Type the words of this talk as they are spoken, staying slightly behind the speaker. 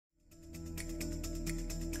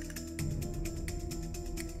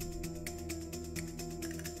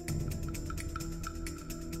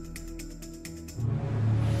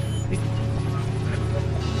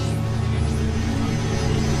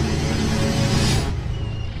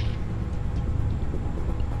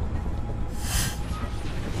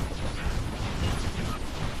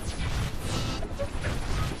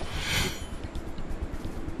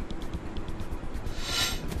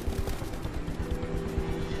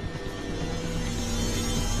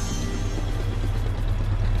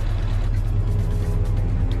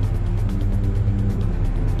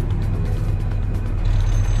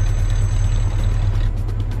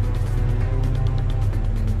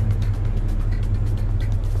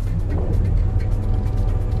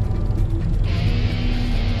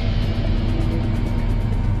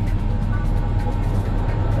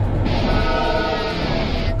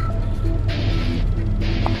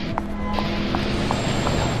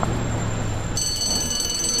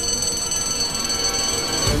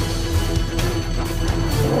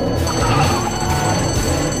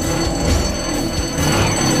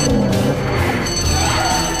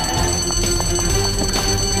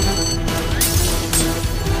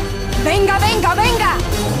Venga, venga, venga!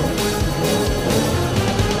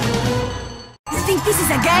 You think this is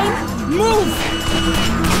a game? Move!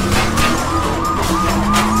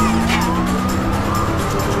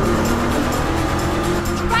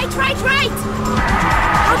 Right!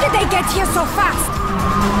 How did they get here so fast?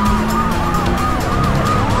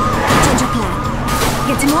 Change of plan.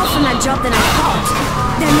 Get more from that job than I thought.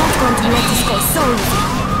 They're not going to let us go so easy.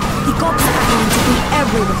 The cops are going to be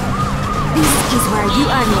everywhere. This is where you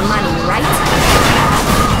earn your money, right?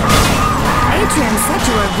 Adrian said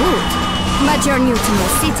you were good, but you're new to my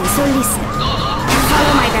city, so listen.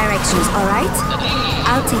 Follow my directions, alright?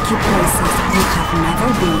 I'll take you places you have never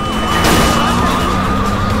been.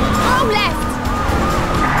 Go left!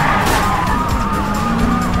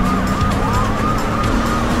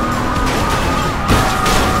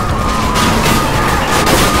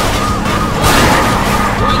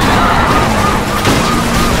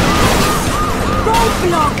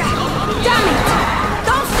 Roadblock! Damn it!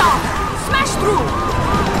 Don't stop! Smash through!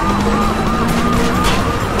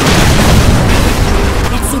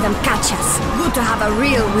 Let's see them catch us. Good to have a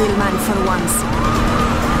real wheelman for once.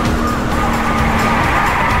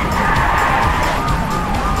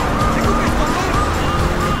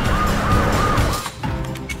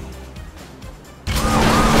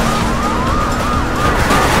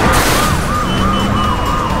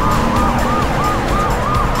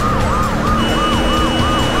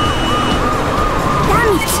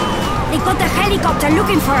 They're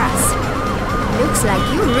looking for us. Looks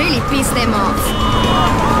like you really pissed them off.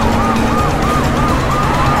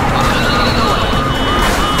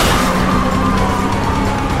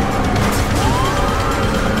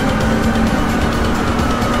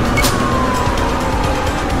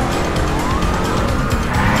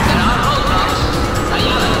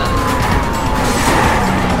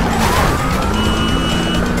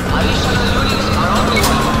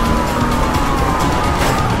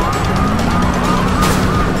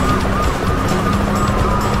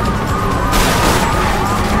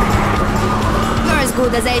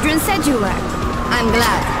 Good as Adrian said you were. I'm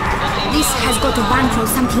glad. This has got to bankroll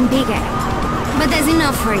something bigger. But there's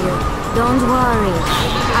enough for you. Don't worry.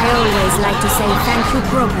 I always like to say thank you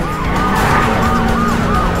properly.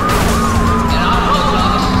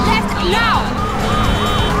 Left now!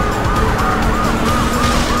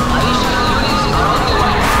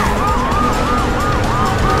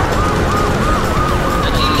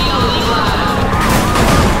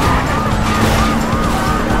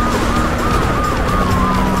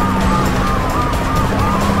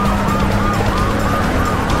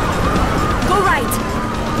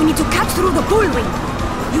 Through the bullring.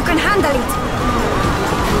 You can handle it.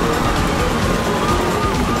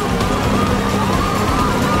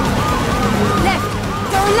 Left.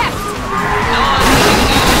 Go left.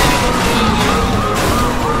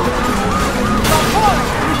 Go forward.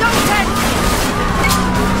 Don't turn.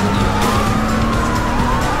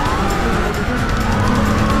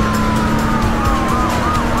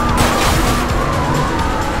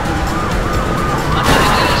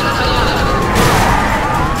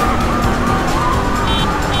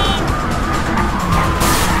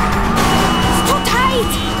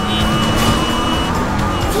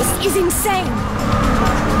 Insane!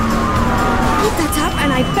 Put that up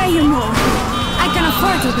and I pay you more. I can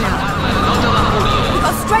afford it now. We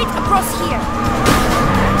go straight across here.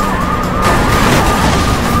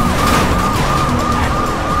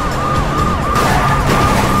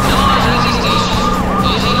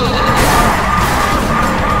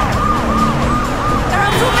 There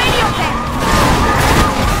are too many of them.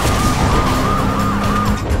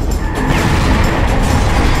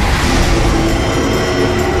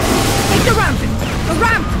 The ramp! The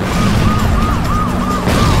ramp!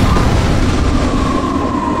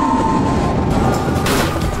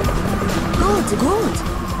 Good.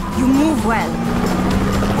 You move well.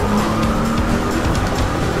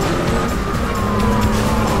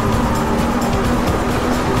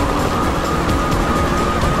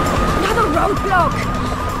 Another roadblock!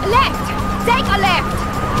 Left! Take a left!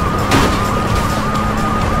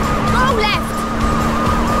 Go left!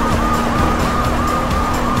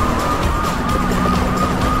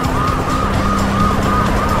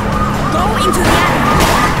 Go into the alley!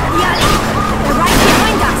 The alley! They're right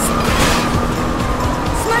behind us!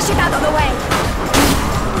 Smash it out of the way!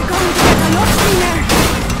 We're going to get a lot cleaner!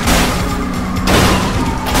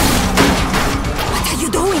 What are you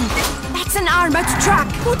doing? That's an armored truck!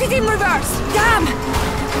 Put it in reverse! Damn!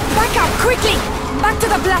 Back up, quickly! Back to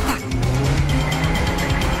the Plata!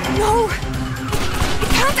 No! It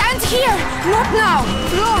can't end here! Not now!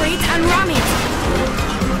 Floor it and ram it!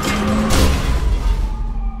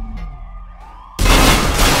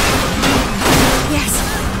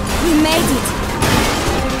 made it!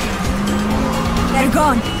 They're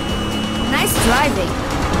gone! Nice driving.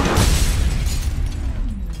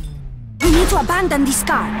 We need to abandon this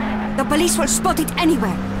car. The police will spot it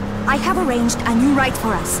anywhere. I have arranged a new ride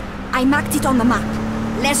for us. I marked it on the map.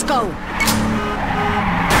 Let's go!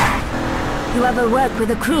 You ever work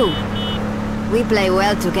with a crew? We play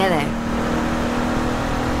well together.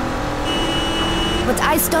 What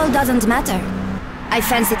I stole doesn't matter. I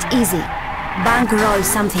fence it easy. Bankroll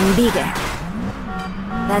something bigger.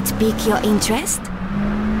 That pique your interest?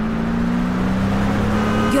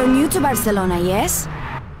 You're new to Barcelona, yes?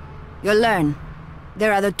 You'll learn.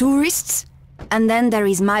 There are the tourists, and then there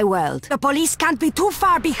is my world. The police can't be too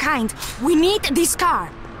far behind. We need this car.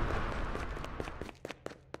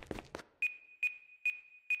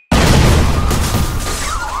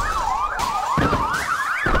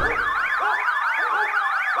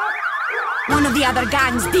 One of the other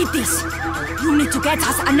gangs did this. You need to get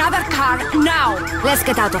us another car now. Let's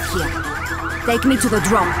get out of here. Take me to the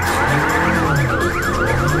drop.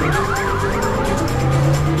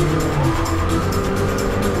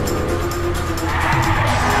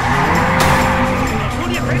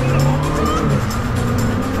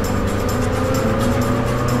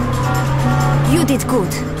 You did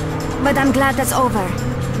good, but I'm glad that's over.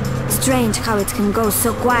 Strange how it can go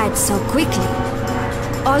so quiet so quickly.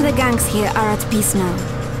 All the gangs here are at peace now.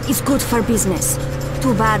 It's good for business.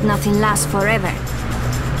 Too bad nothing lasts forever.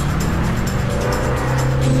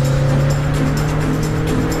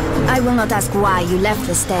 I will not ask why you left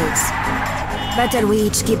the States. Better we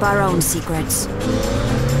each keep our own secrets.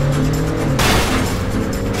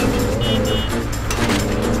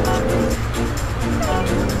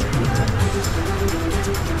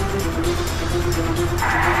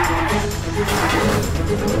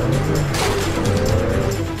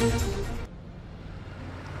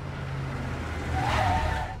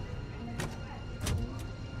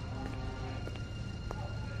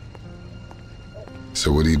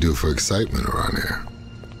 So what do you do for excitement around here?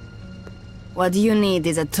 What you need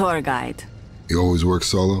is a tour guide. You always work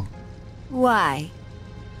solo? Why?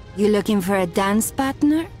 You looking for a dance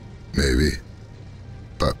partner? Maybe.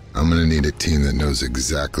 But I'm gonna need a team that knows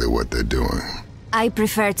exactly what they're doing. I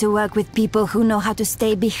prefer to work with people who know how to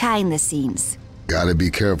stay behind the scenes. Gotta be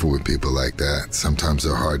careful with people like that. Sometimes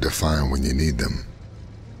they're hard to find when you need them.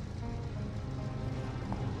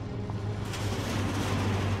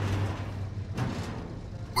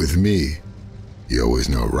 With me, you always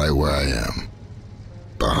know right where I am.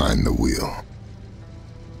 Behind the wheel.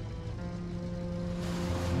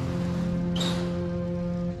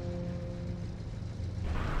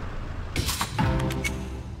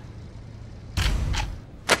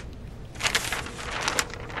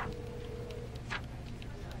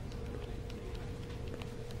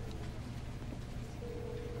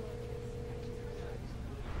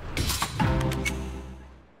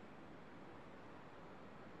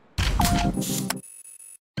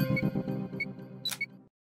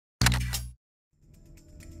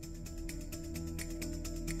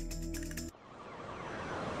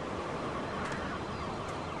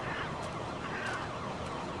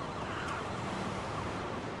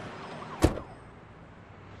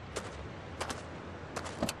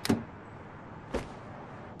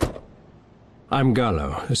 I'm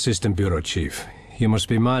Gallo, Assistant Bureau Chief. You must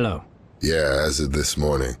be Milo. Yeah, as of this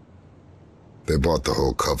morning. They bought the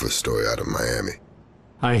whole cover story out of Miami.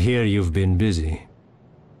 I hear you've been busy.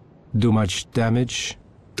 Do much damage?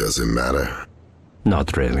 Doesn't matter.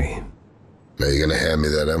 Not really. Now you gonna hand me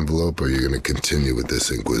that envelope or you gonna continue with this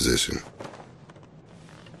inquisition?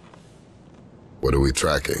 What are we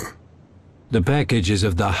tracking? The package is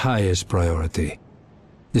of the highest priority.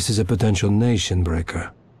 This is a potential nation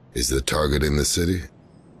breaker. Is the target in the city?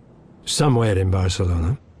 Somewhere in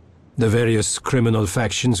Barcelona. The various criminal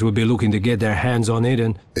factions will be looking to get their hands on it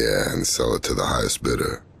and... Yeah, and sell it to the highest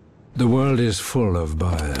bidder. The world is full of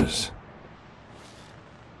buyers.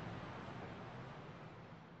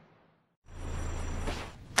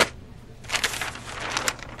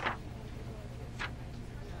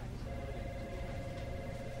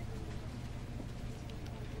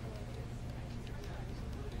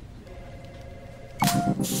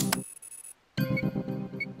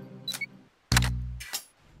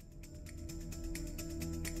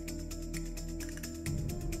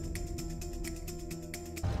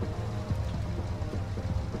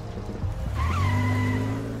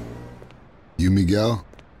 You Miguel?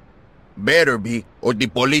 Better be, or the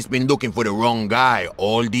police been looking for the wrong guy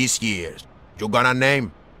all these years. You got a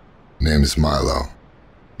name? Name's Milo.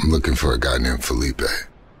 I'm looking for a guy named Felipe.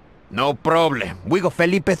 No problem. We got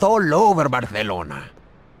Felipes all over Barcelona.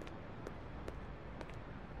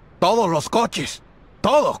 Todos los coches.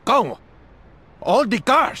 Todos, ¿cómo? All the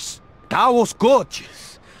cars. Todos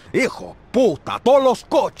coches. Hijo puta, todos los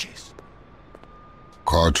coches.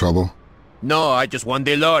 Car trouble? No, I just won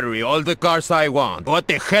the lottery. All the cars I want. What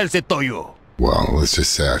the hell's it to you? Well, let's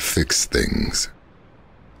just say I fix things.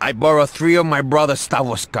 I borrowed 3 of my brother's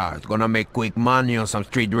Stavos cars. Gonna make quick money on some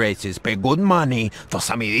street races. Pay good money to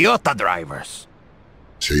some idiota drivers.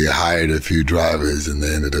 So you hired a few drivers and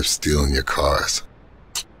they ended up stealing your cars.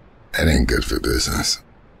 That ain't good for business.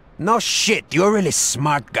 No shit, you're a really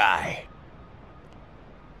smart guy.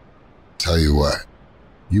 Tell you what,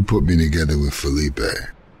 you put me together with Felipe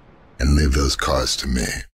and leave those cars to me.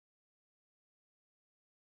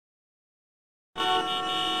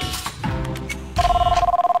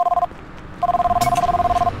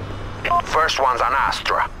 First one's an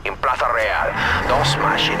Astra, in Plaza Real. Don't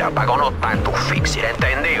smash it up, I got no time to fix it,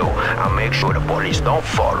 entendido? And make sure the police don't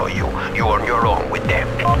follow you. You on your own with them.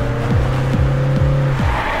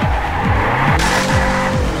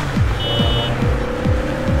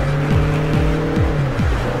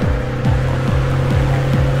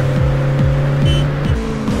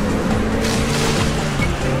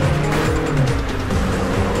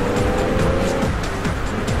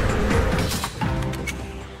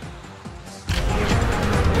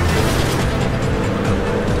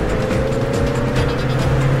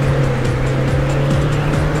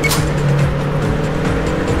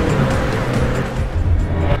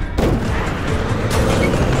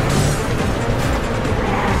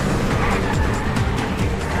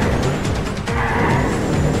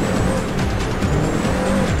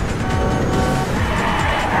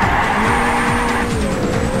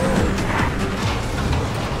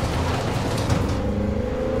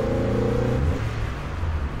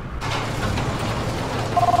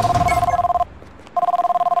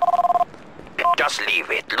 Just leave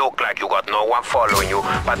it. Look like you got no one following you,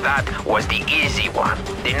 but that was the easy one.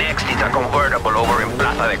 The next is a convertible over in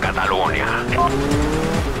Plaza de Catalunya.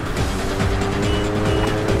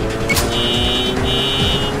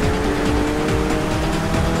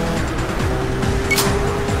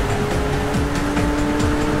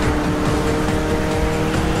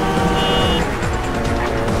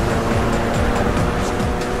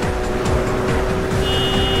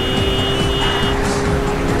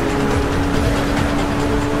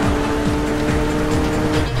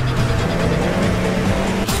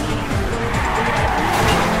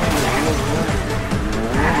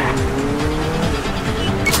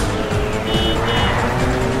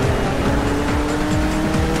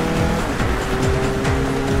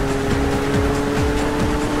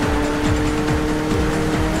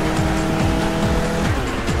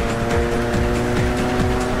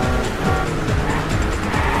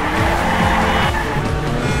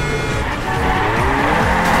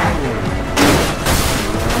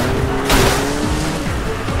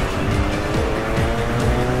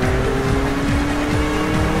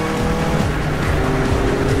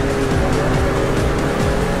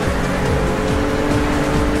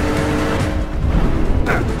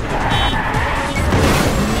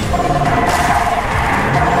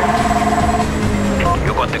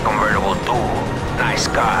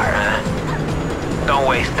 Don't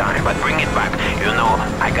waste time, but bring it back. You know,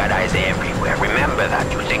 I got eyes everywhere. Remember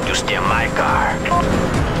that. You think you steal my car.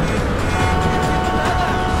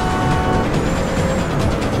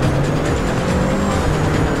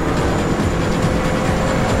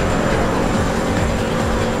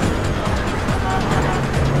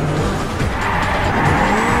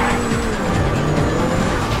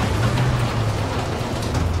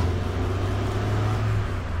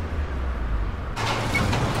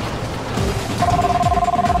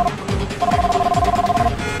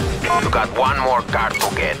 One more car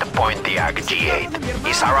to get, Pontiac G8.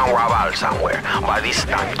 It's around Raval somewhere. But this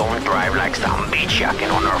time, don't drive like some bitch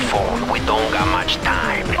yakking on her phone. We don't got much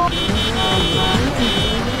time.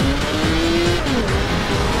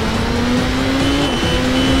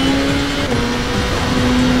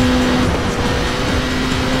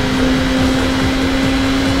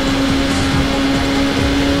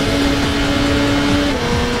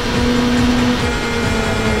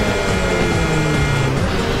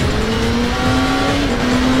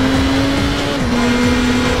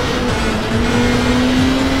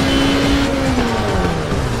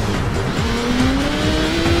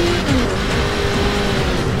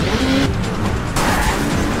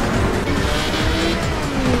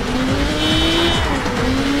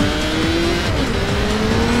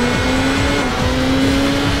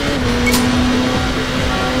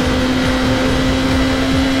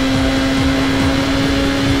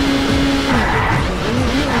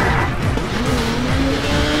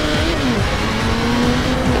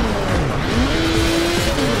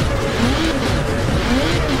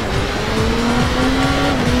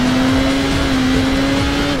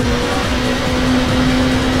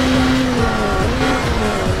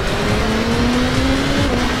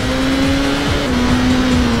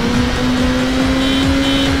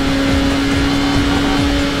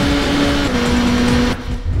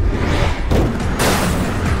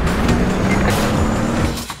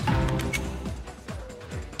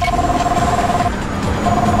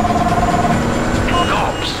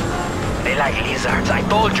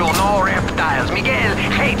 told you, no reptiles. Miguel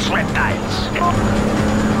hates reptiles.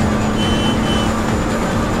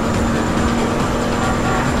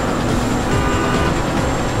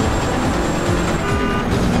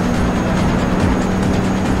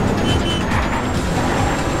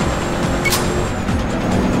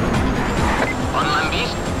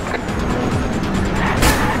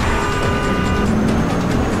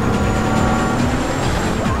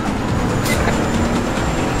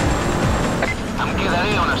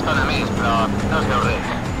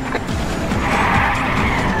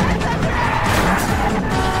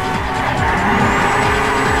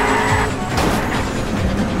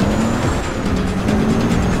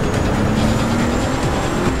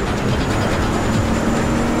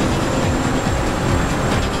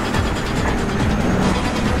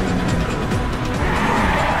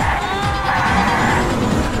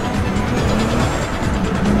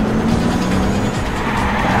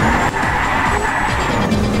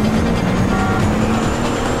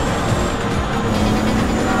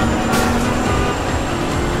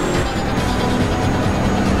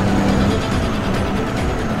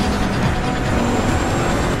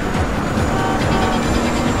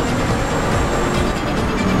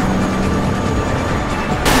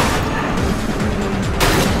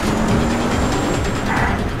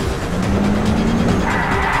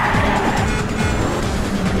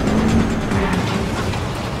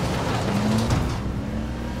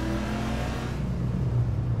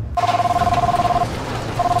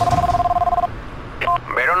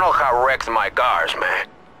 My cars, man.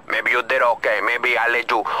 Maybe you did okay. Maybe I'll let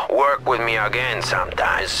you work with me again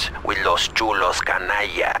sometimes with los chulos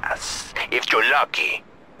canallas. If you're lucky.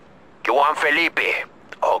 You want Felipe?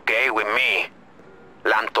 Okay, with me.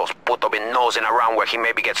 Lantos puto been nosing around where he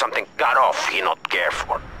maybe get something cut off he not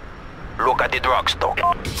careful. Look at the drugstore.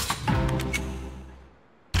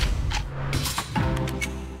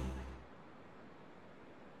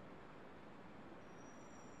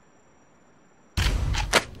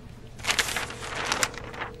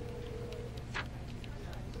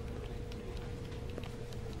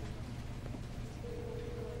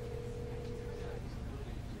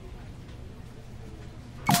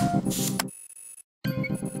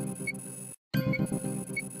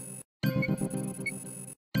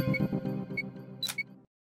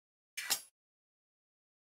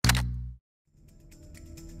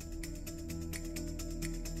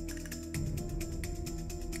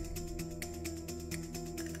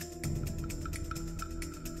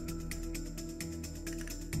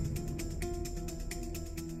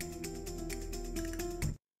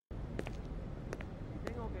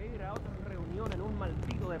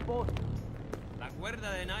 La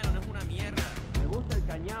cuerda de nylon es una mierda. Me gusta el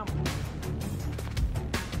cañamo.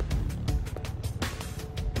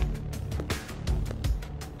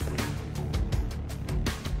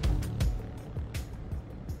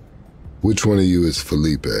 Which one of you is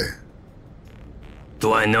Felipe?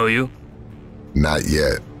 Do I know you? Not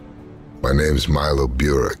yet. My name's Milo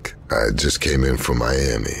Burik. I just came in from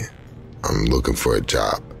Miami. I'm looking for a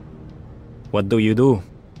job. What do you do,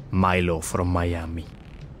 Milo from Miami?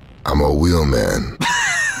 I'm a wheelman.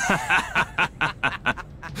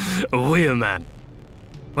 A wheelman?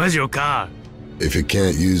 Where's your car? If you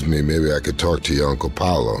can't use me, maybe I could talk to your Uncle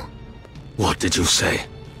Paulo. What did you say?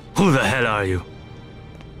 Who the hell are you?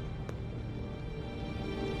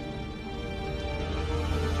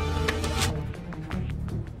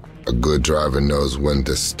 A good driver knows when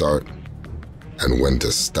to start and when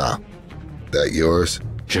to stop. That yours?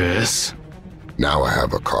 Yes. Now I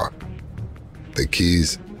have a car. The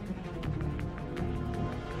keys?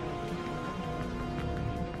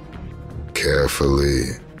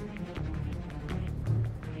 Carefully.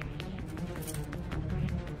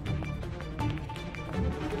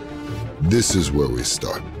 This is where we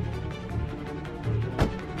start.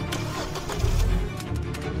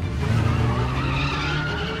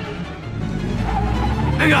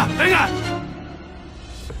 Venga, venga!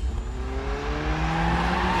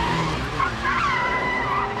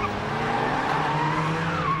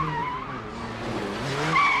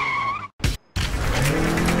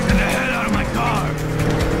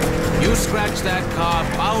 You scratch that car,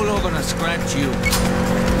 Paulo gonna scratch you.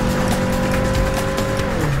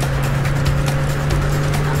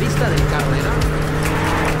 La vista del carrera.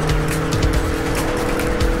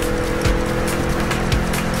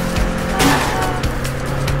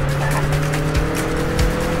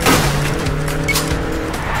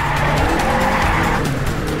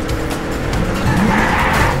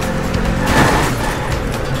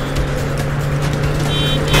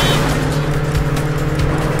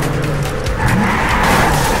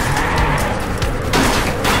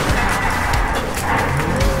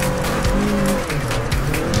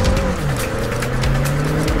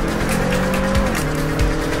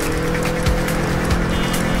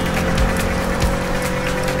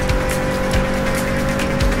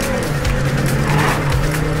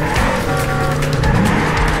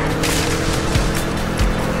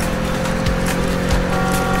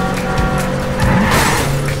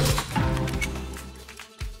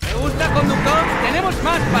 ¡Tenemos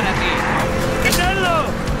más para ti! ¡Quitadlo!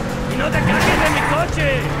 ¡Y no te cargues de mi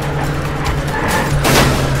coche!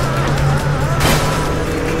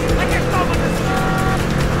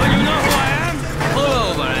 Oh, you know who I am? Pull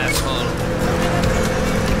over, asshole.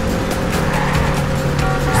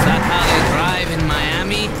 Is that how they drive in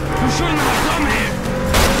Miami? You shouldn't have come here!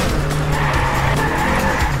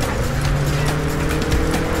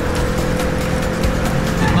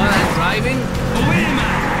 While I'm driving? Oh, wait a minute!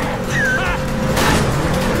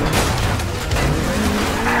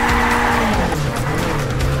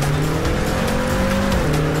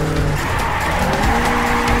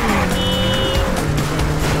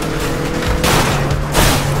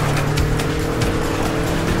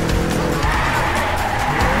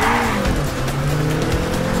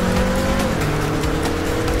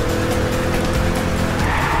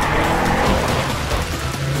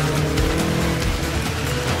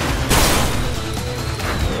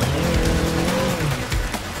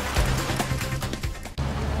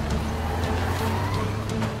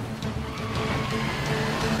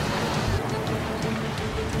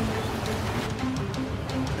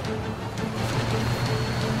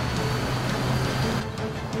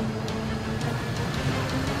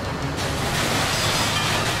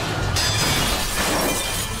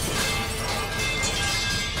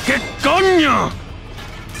 ¿Qué coño?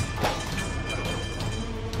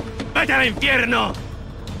 ¡Vete al infierno!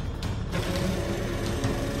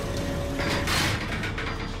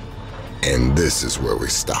 And this is where we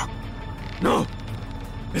stop. ¡No!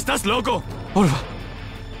 ¿Estás loco? Por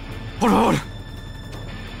favor.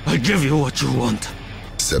 I'll give you what you want.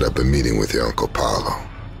 Set up a meeting with your Uncle Paulo.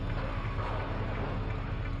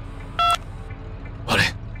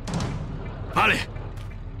 Vale.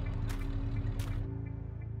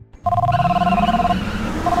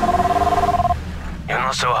 You're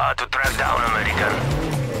not so hard to track down, American.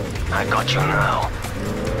 I got you now.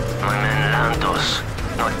 My man Lantos,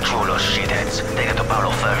 not chulos shitheads. They get to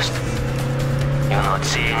Paulo first. You're not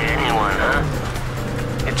seeing anyone, huh?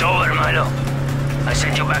 It's over, Milo. I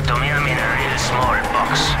sent you back to Miami in a real small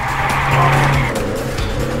box.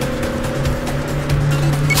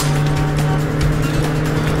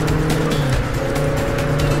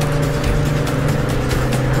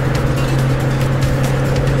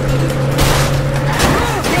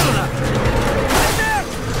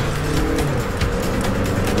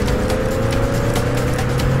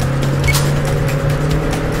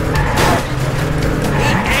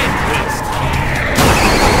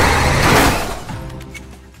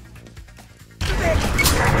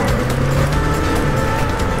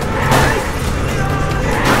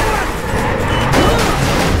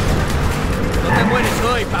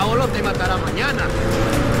 Paolo te matará mañana.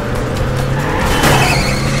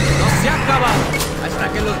 No se ha acabado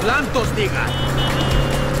hasta que los blancos digan.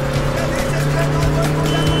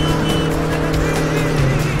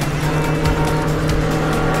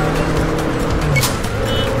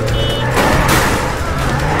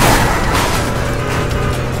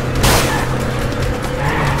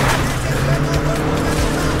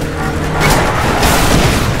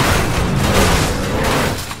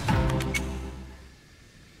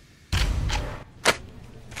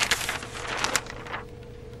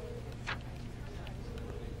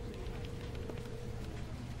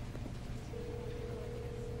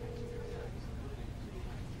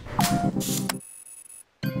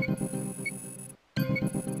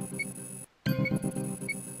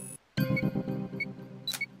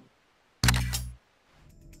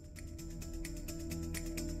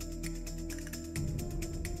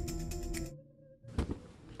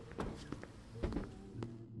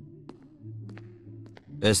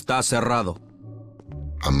 Está cerrado.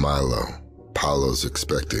 I'm Milo. Paulo's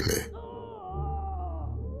expecting me.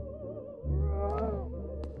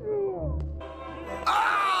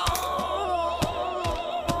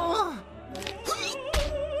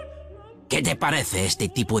 ¿Qué te parece este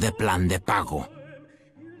tipo de plan de pago?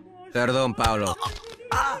 Perdón, Paulo.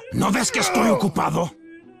 ¿No ves que estoy ocupado?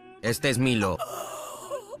 Este es Milo.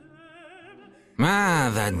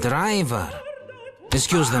 Ah, the driver.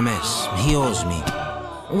 Excuse the mess. He owes me.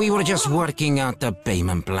 We were just working out a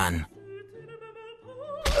payment plan.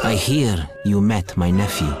 I hear you met my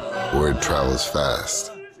nephew. Word travels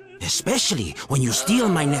fast. Especially when you steal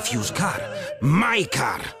my nephew's car. My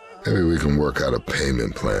car! Maybe we can work out a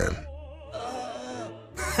payment plan.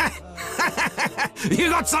 You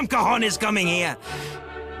got some cojones coming here.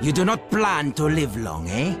 You do not plan to live long,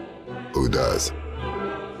 eh? Who does?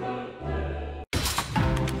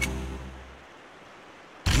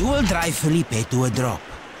 You will drive Felipe to a drop.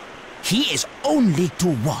 He is only to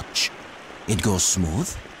watch. It goes smooth.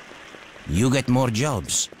 You get more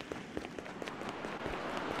jobs.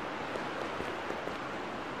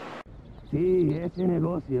 Sí, ese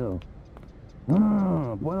negocio.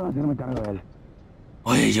 No, puedo hacerme cargo de él.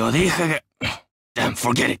 Oye, yo dije que... Damn,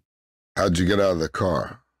 forget it. How'd you get out of the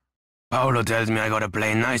car? Paulo tells me I gotta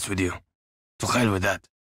play nice with you. To hell with that.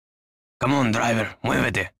 Come on, driver,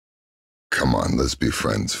 muévete. Come on, let's be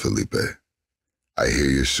friends, Felipe. I hear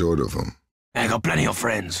you're short of them. I got plenty of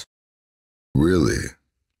friends. Really?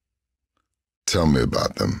 Tell me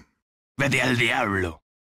about them. Vete al diablo.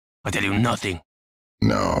 I tell you nothing.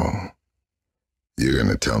 No. You're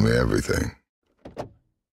gonna tell me everything.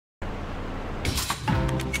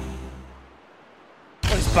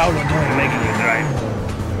 What is Paulo doing making you drive?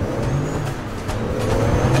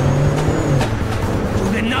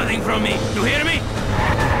 You get nothing from me. You hear me?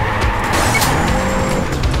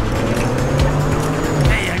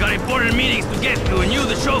 Hey, I got important meetings to get to, and you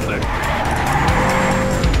the chauffeur.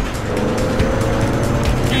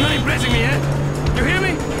 You're not impressing me, eh? You hear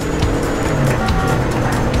me?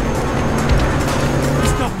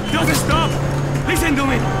 Stop! Don't stop! Listen to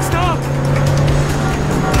me! Stop!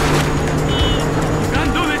 You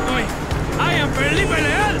can't do this to me! I am Felipe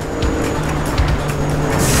Leal!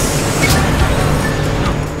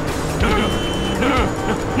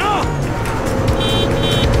 No!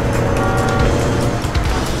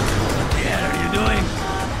 What the hell are you doing?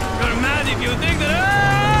 You're mad if you think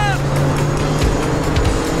that...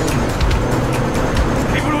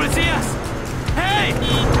 People will see us! Hey!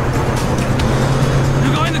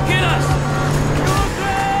 You're going to kill us! You're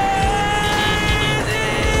crazy!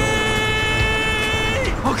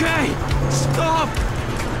 Okay, stop!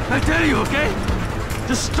 I tell you, okay?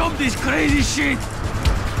 Just stop this crazy shit!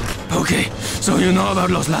 Okay, so you know about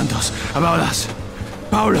Los Lantos, about us.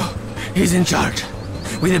 Paulo, he's in charge.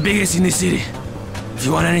 We're the biggest in the city. If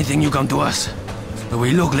you want anything, you come to us. But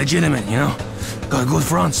we look legitimate, you know? Got good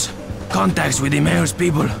fronts. Contacts with the mayor's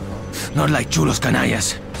people. Not like chulos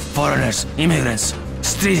canallas. Foreigners, immigrants,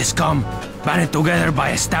 street scum, banded together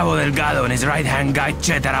by Estavo Delgado and his right-hand guy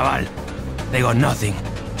Che Tarabal. They got nothing,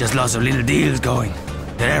 just lots of little deals going.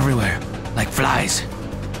 They're everywhere, like flies.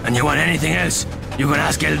 And you want anything else, you can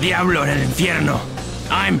ask El Diablo en el Infierno.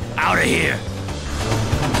 I'm out of here.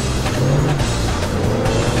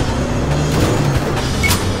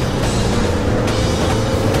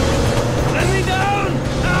 Let me down!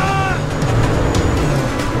 Ah!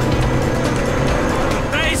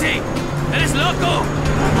 Crazy! Eres loco!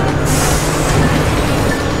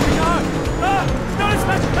 Don't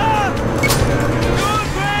smash! Ah! You're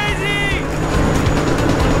crazy!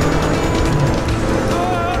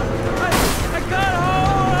 I can't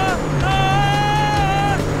hold!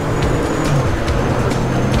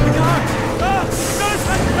 Don't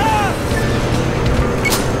smash!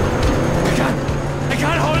 I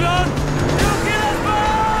can't hold on! You'll kill us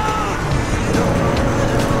both!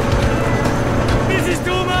 This is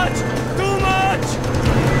too much! Too much!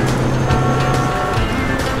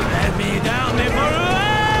 Let me down before...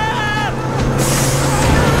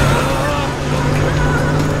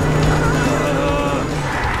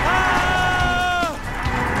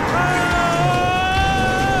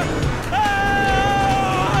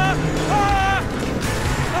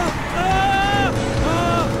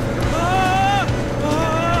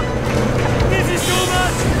 This is too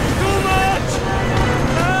much! Too much!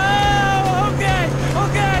 Okay!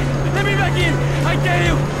 Okay! Let me back in! I tell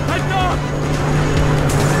you! I'll talk!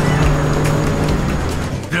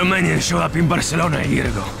 The Romanians showed up in Barcelona a year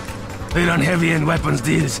ago. They run heavy-end weapons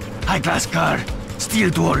deals, high-class car,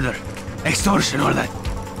 steel to order, extortion, all that.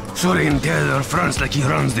 Sorin Theodor fronts like he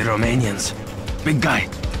runs the Romanians. Big guy,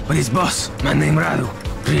 but his boss, man named Radu,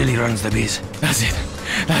 really runs the biz. That's it.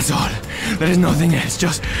 That's all. There is nothing else.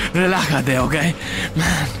 Just relájate, okay?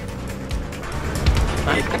 Man.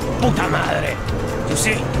 Ay, puta madre. You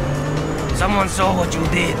see? Someone saw what you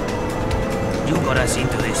did. You got us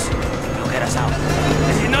into this. You get us out.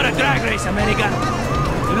 This is not a drag race, American.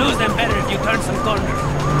 You lose them better if you turn some corners.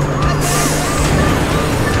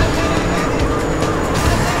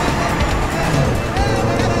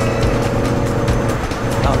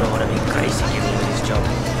 Paulo would have been crazy giving you this job.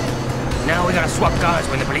 Now we gotta swap cars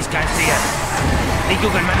when the police can't see us. Think you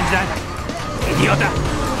can manage that? Idiota!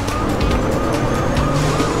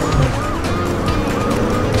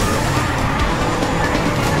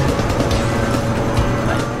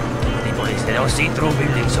 Well, the police, they don't see through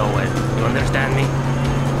buildings so well. You understand me?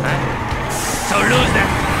 Huh? So lose them!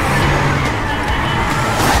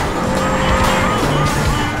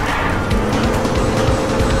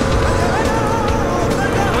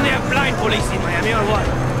 You only have blind police in Miami or what?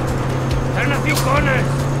 Turn a few corners.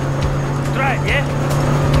 Try it, yeah?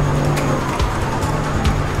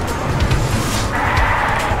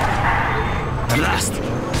 At last,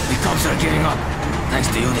 the cops are getting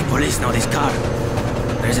know this car.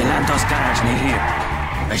 There's a Lantos garage near here.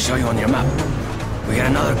 I show you on your map. We got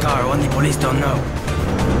another car, one the police don't know.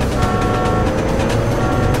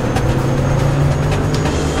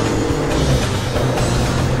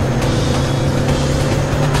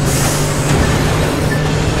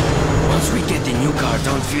 Once we get the new car,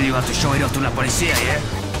 don't feel you have to show it off to la policía, yeah?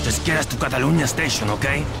 Just get us to Catalunya station,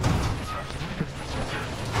 okay?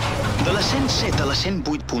 De la 107 a la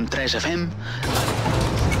 108.3 FM...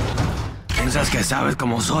 ¿Piensas que sabes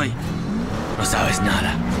cómo soy? No sabes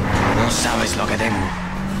nada. No sabes lo que tengo.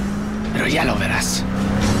 Pero ya lo verás.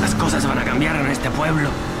 Las cosas van a cambiar en este pueblo.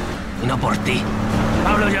 Y no por ti.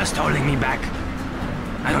 Pablo just holding me back.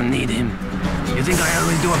 I don't need him. You think I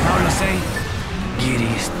always do what Pablo say? Giri,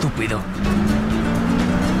 estúpido.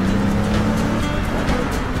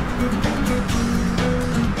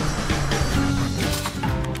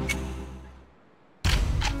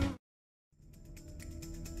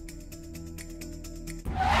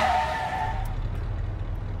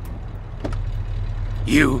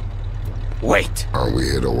 You wait. Are we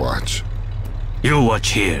here to watch? You watch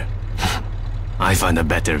here. I find a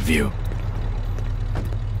better view.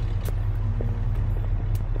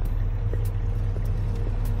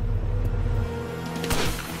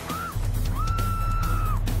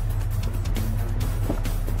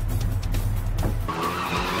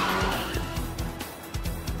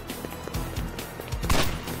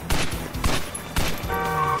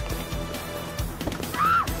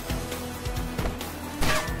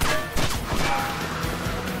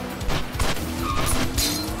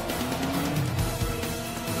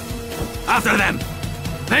 After them!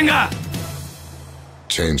 Venga!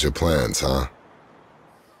 Change your plans, huh?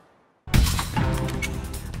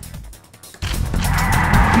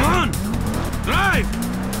 Come on!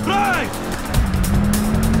 Drive! Drive!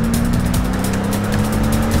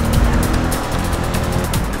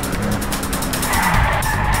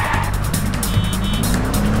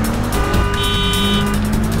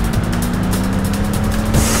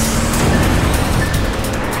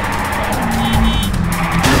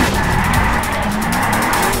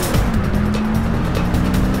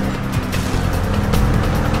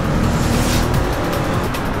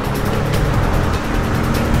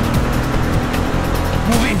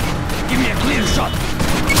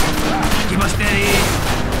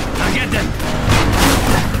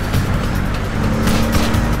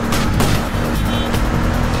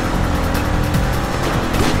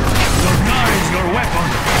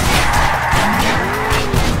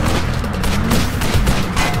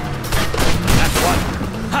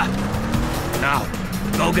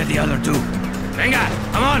 Go get the other two. Venga,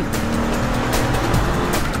 come on!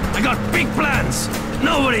 I got big plans!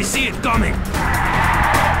 Nobody see it coming!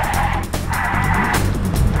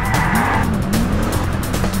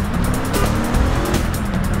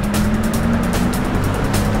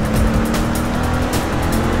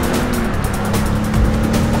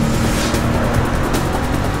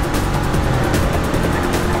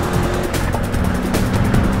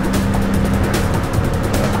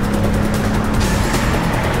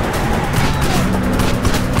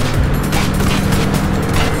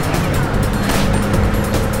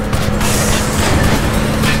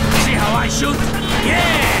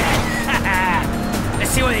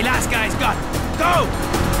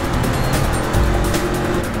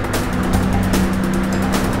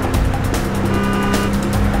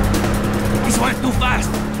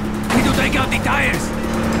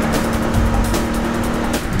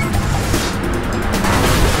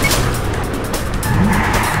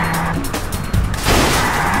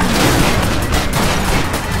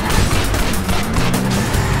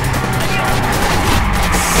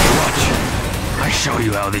 Show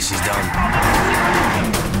you how this is done.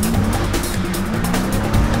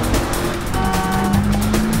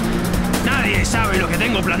 Nadie sabe lo que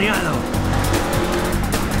tengo planeado.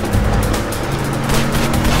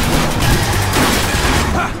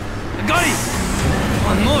 Ah, I got it!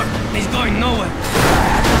 One more. He's going nowhere.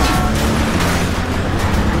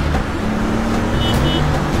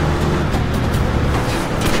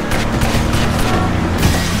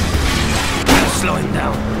 I'll slow him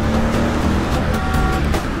down.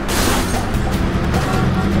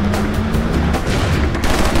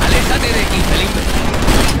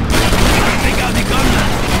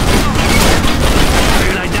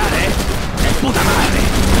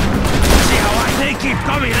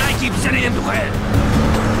 Coming, I keep sending him to hell.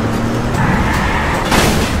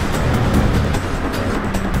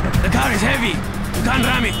 The car is heavy. You can't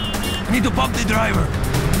ram it. I need to pop the driver.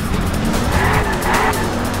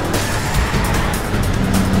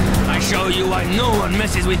 I show you why no one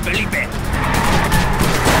messes with Felipe.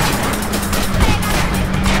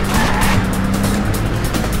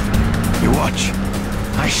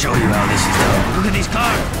 show you how this is done. Look at this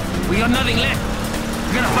car. We got nothing left.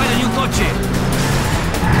 We gotta find a new coche.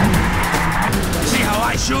 See how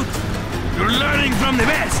I shoot? You're learning from the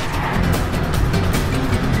best.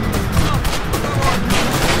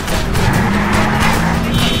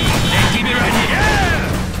 Then keep it right here.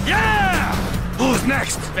 Yeah! Yeah! Who's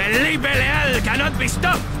next? Felipe Leal cannot be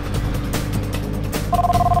stopped.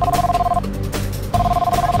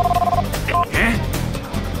 ¿Qué?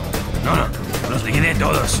 No, los liquidé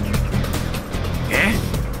todos. ¿Qué?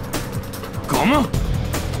 ¿Cómo?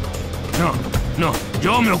 No,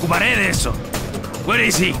 yo me ocuparé de eso. Where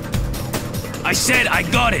is he? I said I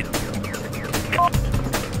got it.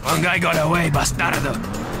 One guy got away, bastardo.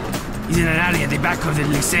 He's in an alley at the back of the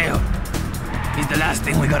Liceo. He's the last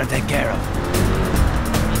thing we gotta take care of.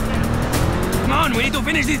 Come on, we need to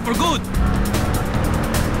finish this for good.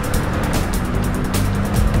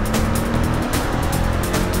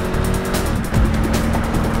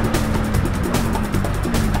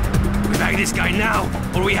 We bag this guy now,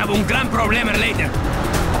 or we have un gran problema later.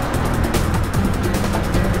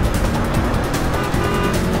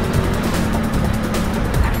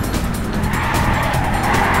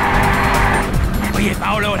 Oye,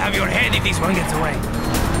 Paolo will have your head if this one gets away.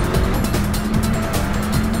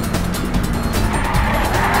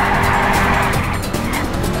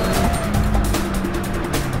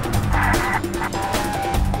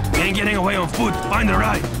 We ain't getting away on foot. Find a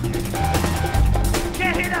ride.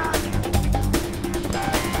 Get it out!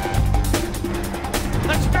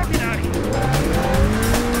 Let's get it out of here.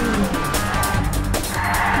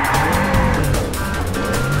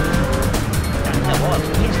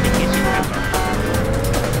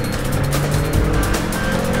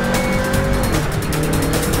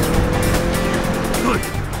 Good.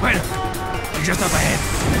 Bueno, he's just up ahead.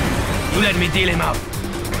 You let me deal him out.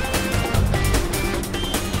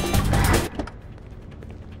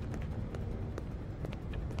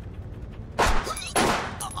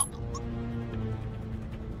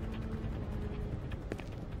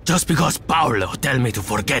 Just because Paolo tell me to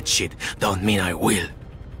forget shit, don't mean I will.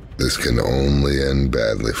 This can only end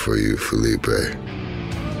badly for you, Felipe.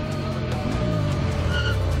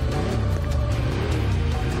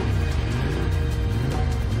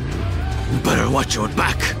 You better watch your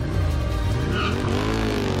back.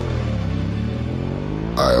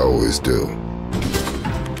 I always do.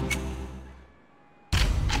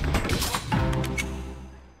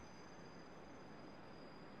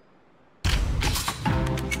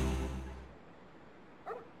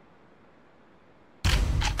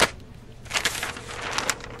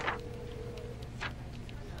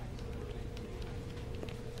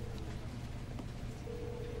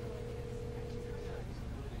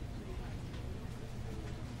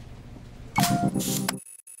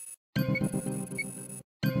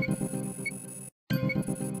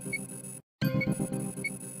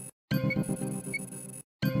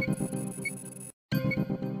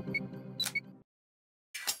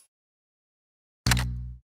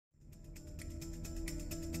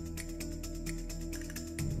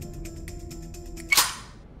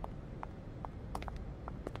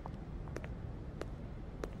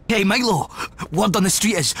 Hey Milo, word on the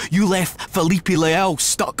street is you left Felipe Leal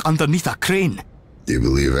stuck underneath a crane. Do you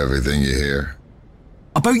believe everything you hear?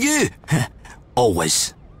 About you?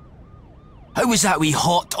 Always. How was that wee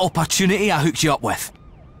hot opportunity I hooked you up with?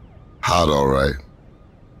 Hot, all right.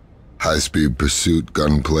 High-speed pursuit,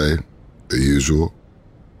 gunplay, the usual.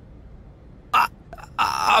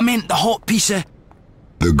 I meant the hot piece of...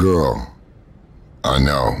 The girl. I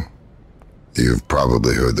know. You've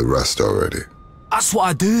probably heard the rest already. That's what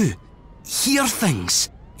I do. Hear things.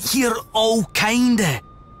 Hear all kinda.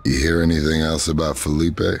 You hear anything else about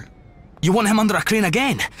Felipe? You want him under a crane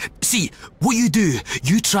again? See, what you do,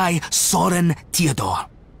 you try Soren Theodore.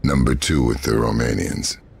 Number 2 with the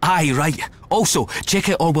Romanians. Aye, right. Also, check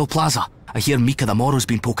out Orwell Plaza. I hear Mika the Morrow's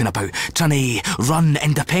been poking about, trying to run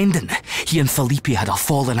independent. He and Felipe had a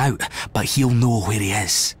falling out, but he'll know where he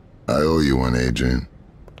is. I owe you one, Adrian.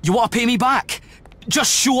 You want to pay me back?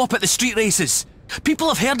 Just show up at the street races.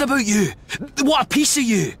 People have heard about you. They want a piece of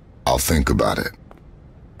you. I'll think about it.